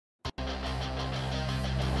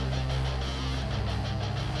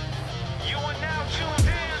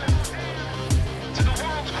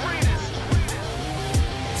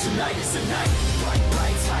Tonight's the night, bright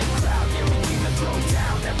lights, high crowd, yeah, we came to throw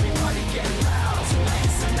down, everybody get loud.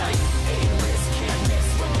 Tonight's the night, A-list, can't miss,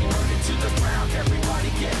 when we burn it to the ground,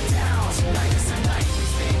 everybody get down. Tonight's the night, we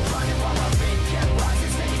stay grinding while our fame kept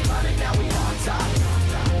rising, steady climbing, now we on top.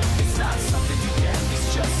 It's not something you get,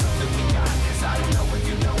 it's just something we got, cause I don't know if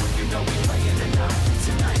you know we playing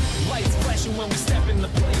tonight. Lights flashing when we step in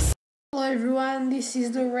the place. Hello everyone, this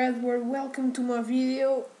is the Red World. Welcome to my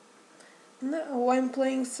video. Now I'm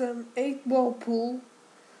playing some 8-ball pool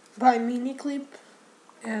by Miniclip,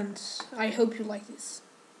 and I hope you like this.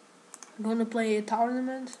 I'm gonna play a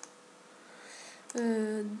tournament.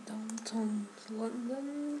 Downtown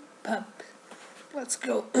London pub. Let's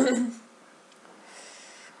go.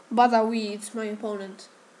 Badawi, it's my opponent.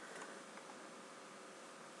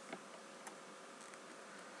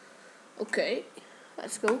 Okay,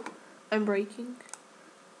 let's go. I'm breaking.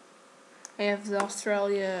 I have the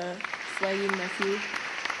Australia flag in my view.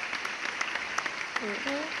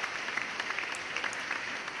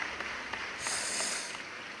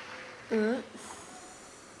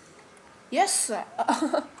 Yes!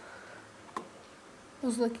 I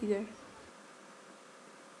was lucky there.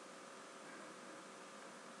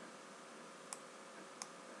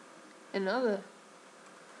 Another.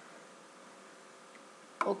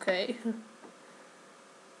 Okay.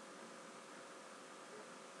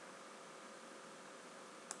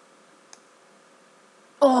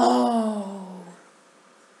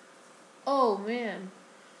 Oh man.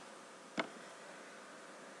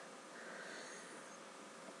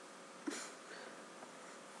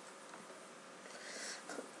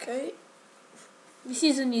 Okay. This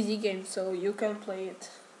is an easy game, so you can play it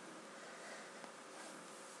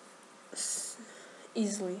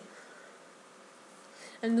easily.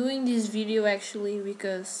 I'm doing this video actually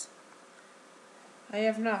because I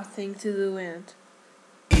have nothing to do, and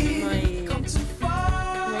my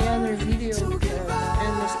other video,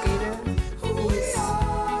 Endless Skater,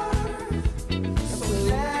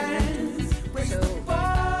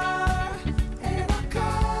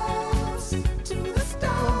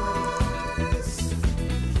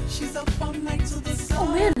 is uploading so oh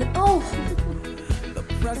man, oh! The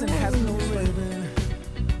present has no living.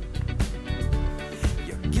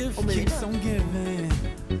 Your gift keeps on giving.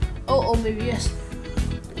 Oh, maybe yes.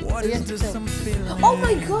 What is this I'm feeling? Oh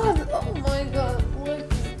my god! Oh my god! Look.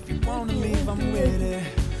 If you wanna leave, I'm with it.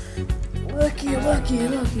 Lucky.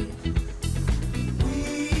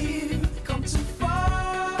 We've come too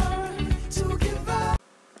far to give up.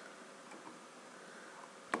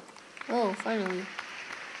 Oh, finally.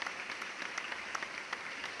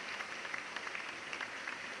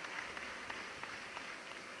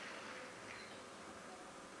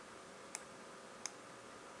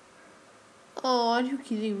 Oh, are you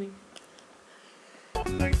kidding me?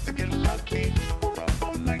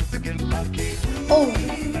 Oh!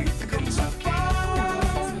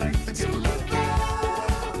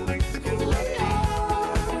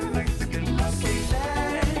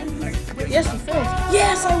 Yes, I failed.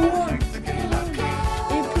 Yes, I won!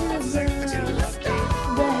 It was the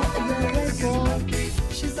red ball.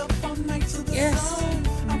 Yes.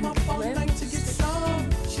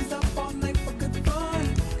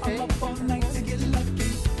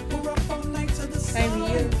 I'm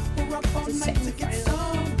here. The second final.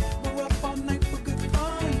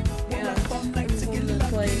 And I'm gonna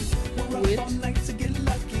play with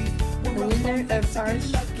the winner of ours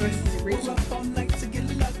versus Richie.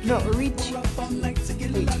 No, Richie.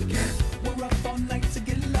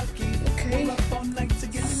 Okay.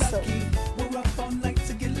 So.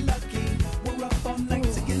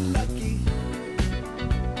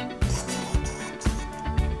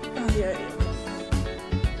 Oh, yeah.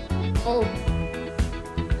 Oh.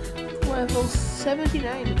 Level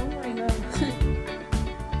 79. Oh my god.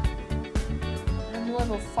 I'm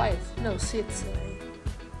level 5. No, 6.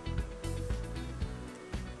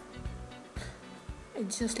 I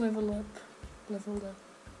just leveled up.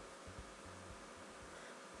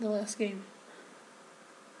 The last game.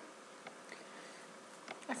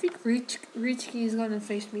 I think Richie is gonna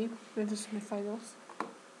face me in the semifinals.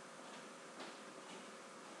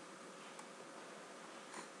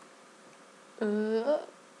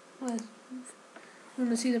 Let's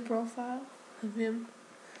wanna see the profile of him.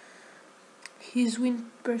 His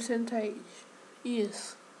win percentage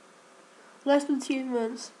is less than 2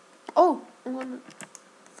 months. Oh, I'm gonna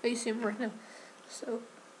face him right now. So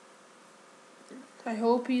I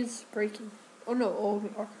hope he's breaking. Oh no, or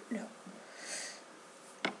no.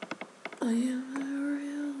 I am a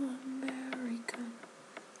real American.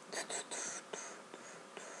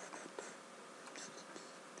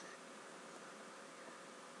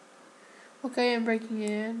 Okay, I'm breaking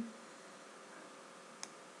in.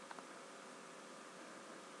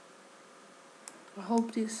 I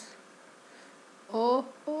hope this. Oh,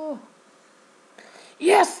 oh.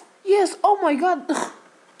 Yes! Yes! Oh my god!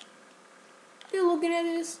 You're looking at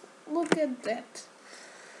this? Look at that.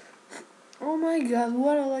 Oh my god,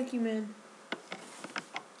 what a lucky man.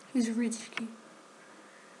 He's risky.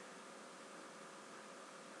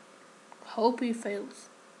 Hope he fails.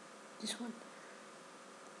 This one.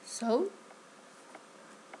 So?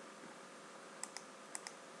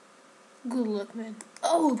 Good luck, man.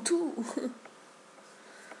 Oh, two!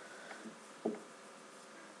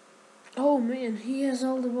 Oh man, he has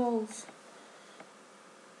all the balls.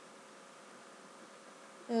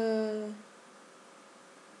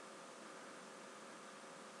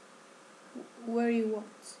 Where he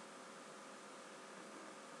wants.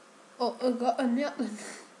 Oh, I got a net.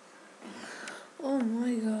 Oh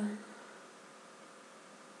my god.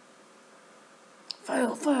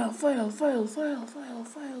 Fail, fail, fail, fail, fail, fail,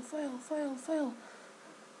 fail, fail, fail, fail.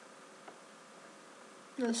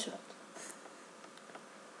 Nice shot.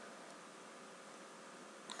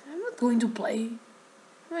 I'm not going to play.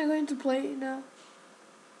 Am I going to play now?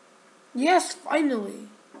 Yes, finally.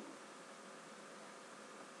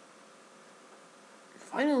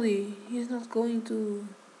 Finally, he's not going to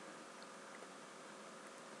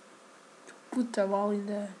put the ball in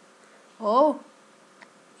there. Oh,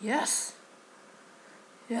 yes.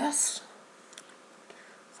 Yes.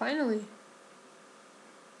 Finally.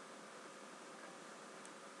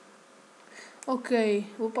 Ok,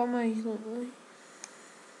 vou para mais longe.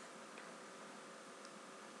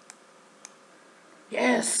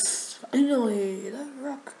 Yes! Finally! The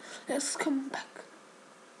Rock has come back.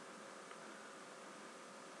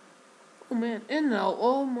 Oh man, and now,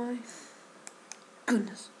 oh my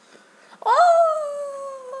goodness. Oh!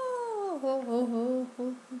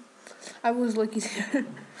 I was lucky there.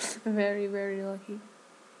 Very, very lucky.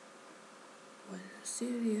 What a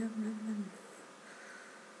city of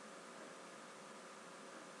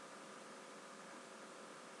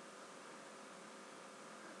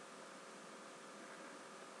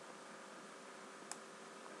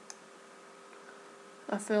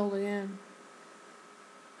I failed again.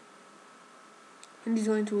 And he's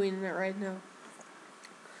going to win right now.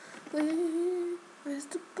 Where's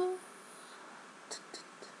the ball?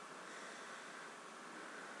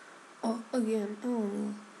 Oh, again. Oh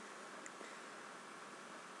no.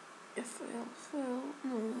 I fail.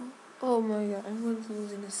 No. Oh my god, I'm going to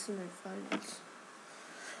lose in the semifinals.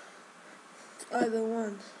 I don't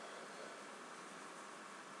want.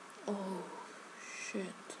 Oh,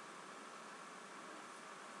 shit.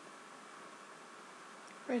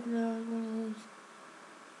 Right now I'm gonna lose.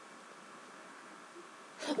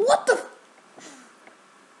 What the?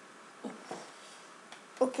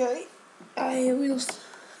 Okay. I will.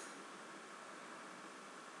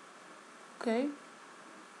 Okay.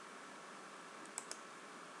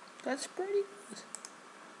 That's pretty good.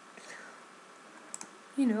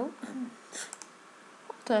 You know.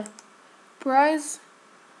 What the? Prize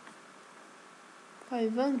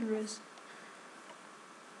 500.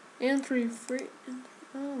 Entry free.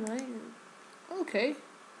 Oh my god. Okay.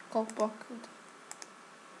 Call pocket.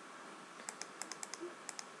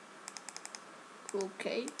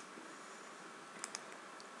 Okay.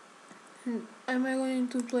 Am I going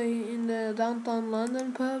to play in the downtown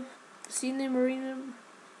London pub, Sydney Marina,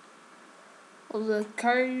 or the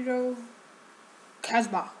Cairo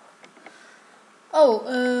Casbah? Oh,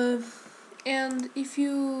 and if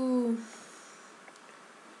you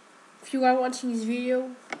are watching this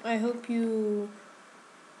video, I hope you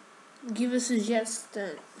give a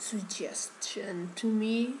suggestion to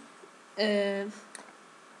me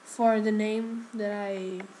for the name that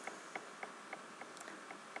I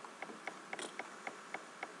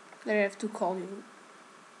have to call you.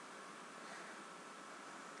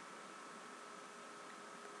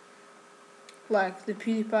 Like the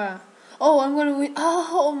PewDiePie. Oh, I'm gonna win.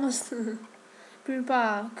 Oh, almost.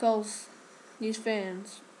 PewDiePie calls his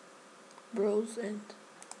fans bros, and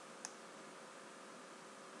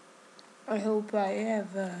I hope I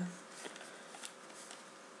have a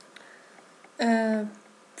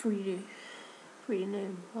pretty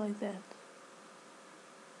name like that.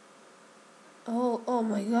 Oh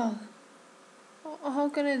my god. How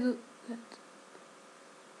can I do that?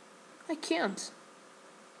 I can't.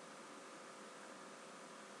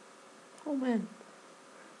 Oh man.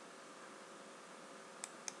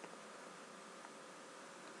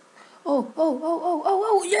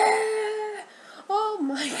 Oh, yeah! Oh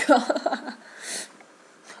my god.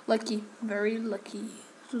 Lucky, very lucky.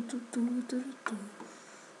 We've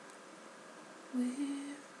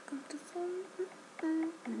come to fun.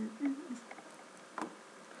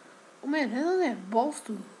 Oh man, I don't have balls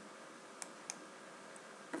to.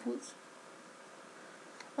 foot.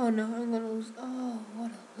 Oh no, I'm gonna lose. Oh,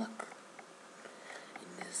 what a luck. In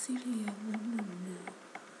the city of no.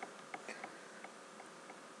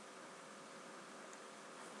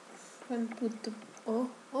 And put the. Oh.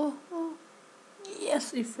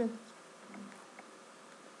 Yes, it fell.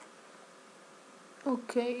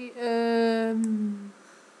 Okay,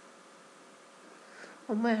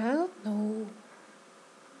 oh man, I don't know.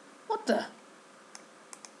 What the?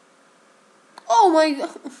 Oh my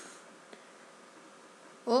god.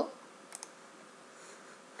 Oh.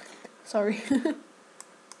 Sorry.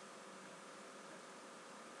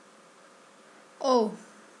 Oh.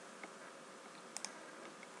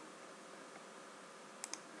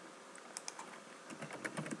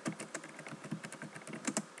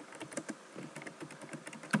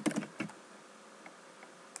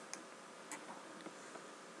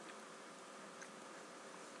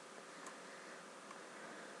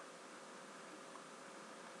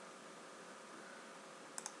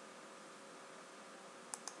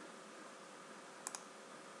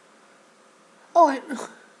 Oh,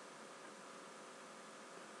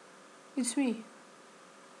 it's me.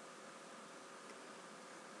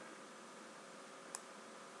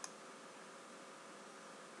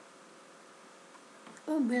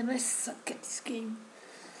 Oh man, I suck at this game.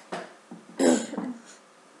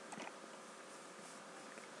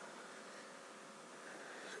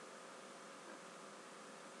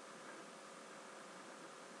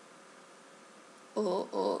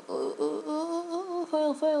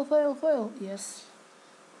 Fail. Yes.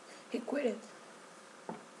 He quit it.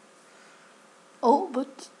 Oh,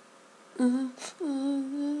 but.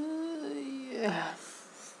 Yeah.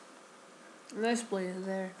 Nice play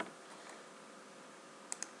there.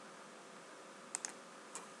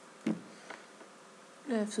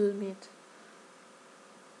 I have to admit.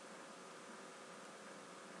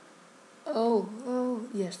 Oh,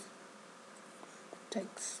 yes.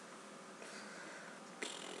 Thanks.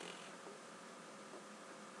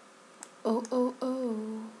 Oh.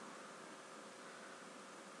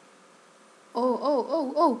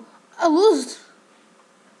 I lost.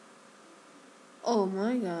 Oh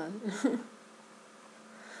my god.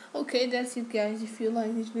 Okay, that's it guys. If you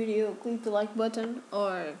like this video, click the like button,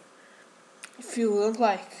 or if you don't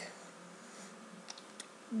like,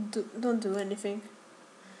 don't do anything.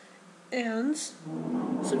 And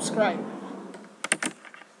subscribe.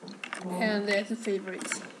 And add the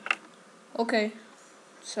favorites. Okay,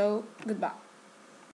 so goodbye.